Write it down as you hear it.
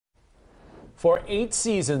For 8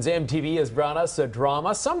 seasons, MTV has brought us a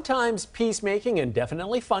drama, sometimes peacemaking and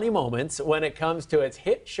definitely funny moments when it comes to its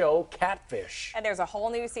hit show, Catfish. And there's a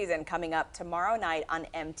whole new season coming up tomorrow night on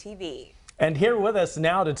MTV. And here with us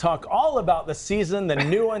now to talk all about the season, the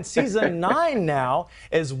new one, season 9 now,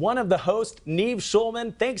 is one of the hosts, Nev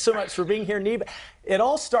Schulman. Thanks so much for being here, Nev. It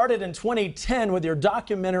all started in 2010 with your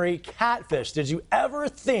documentary, Catfish. Did you ever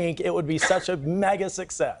think it would be such a mega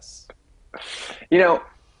success? You know,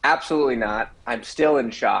 absolutely not. I'm still in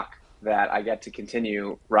shock that I get to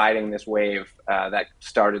continue riding this wave that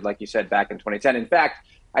started, like you said, back in 2010. In fact,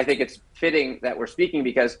 I think it's fitting that we're speaking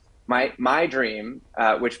because my dream,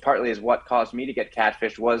 which partly is what caused me to get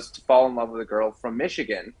Catfish, was to fall in love with a girl from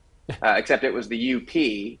Michigan, except it was the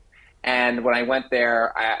UP. And when I went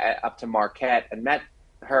there up to Marquette and met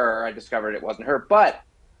her, I discovered it wasn't her. But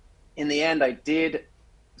in the end, I did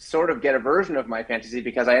sort of get a version of my fantasy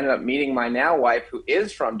because I ended up meeting my now wife, who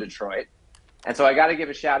is from Detroit. And so I got to give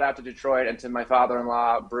a shout out to Detroit and to my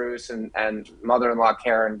father-in-law, Bruce, and mother-in-law,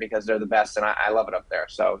 Karen, because they're the best, and I love it up there.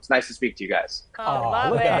 So it's nice to speak to you guys. Oh,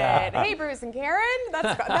 love it. Hey, Bruce and Karen.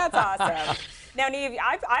 That's awesome. Now, Nev,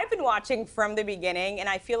 I've been watching from the beginning, and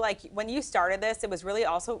I feel like when you started this, it was really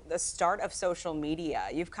also the start of social media.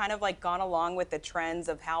 You've kind of like gone along with the trends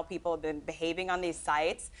of how people have been behaving on these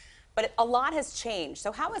sites, but a lot has changed.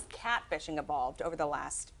 So how has catfishing evolved over the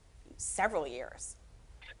last several years?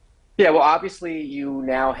 Yeah, well, obviously, you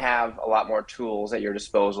now have a lot more tools at your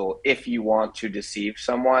disposal if you want to deceive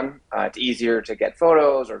someone. It's easier to get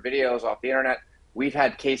photos or videos off the internet. We've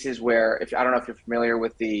had cases where, I don't know if you're familiar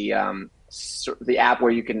with the app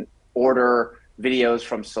where you can order videos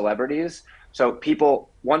from celebrities. So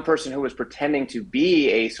one person who was pretending to be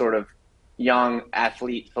a sort of young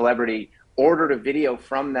athlete celebrity ordered a video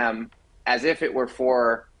from them as if it were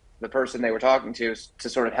for the person they were talking to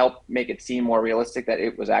sort of help make it seem more realistic that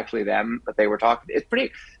it was actually them that they were talking to. It's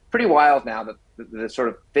pretty wild now, that the sort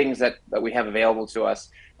of things that we have available to us.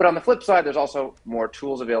 But on the flip side, there's also more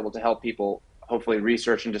tools available to help people hopefully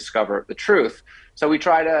research and discover the truth. So we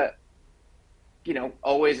try to,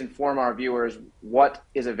 always inform our viewers what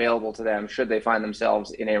is available to them should they find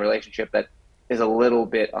themselves in a relationship that is a little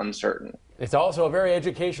bit uncertain. It's also a very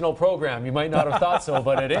educational program. You might not have thought so,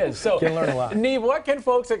 but it is. So, can learn a lot. Nev, what can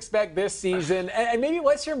folks expect this season? And maybe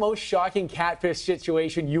what's your most shocking catfish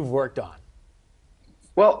situation you've worked on?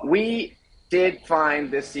 Well, we did find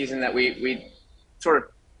this season that we sort of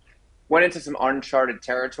went into some uncharted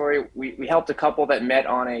territory. We helped a couple that met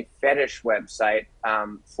on a fetish website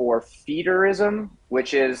for feederism,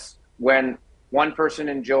 which is when one person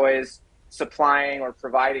enjoys supplying or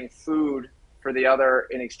providing food for the other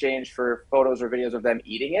in exchange for photos or videos of them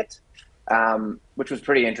eating it, which was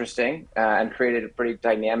pretty interesting and created a pretty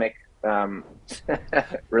dynamic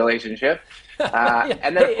relationship.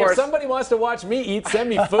 And then, of course, if somebody wants to watch me eat,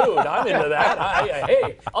 send me food. I'm into that.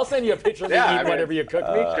 Hey, I'll send you a picture of me eating whatever you cook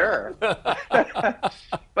me. Sure.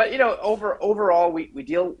 But, overall, we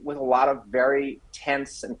deal with a lot of very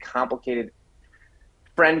tense and complicated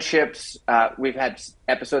friendships. We've had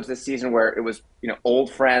episodes this season where it was,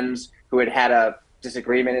 old friends who had a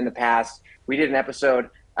disagreement in the past. We did an episode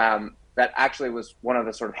that actually was one of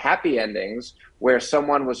the sort of happy endings where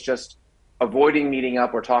someone was just avoiding meeting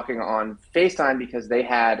up or talking on FaceTime because they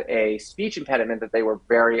had a speech impediment that they were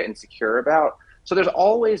very insecure about. So there's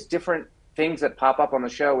always different things that pop up on the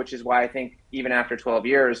show, which is why I think even after 12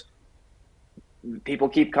 years, people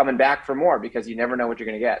keep coming back for more because you never know what you're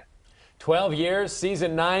going to get. 12 years,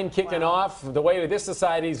 season 9 kicking off. The way this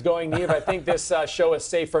society is going, Nev, I think this show is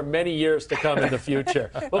safe for many years to come in the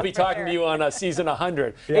future. We'll be talking to you on season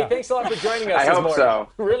 100. Yeah. Hey, thanks a lot for joining us this morning. I hope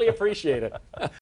so. Really appreciate it.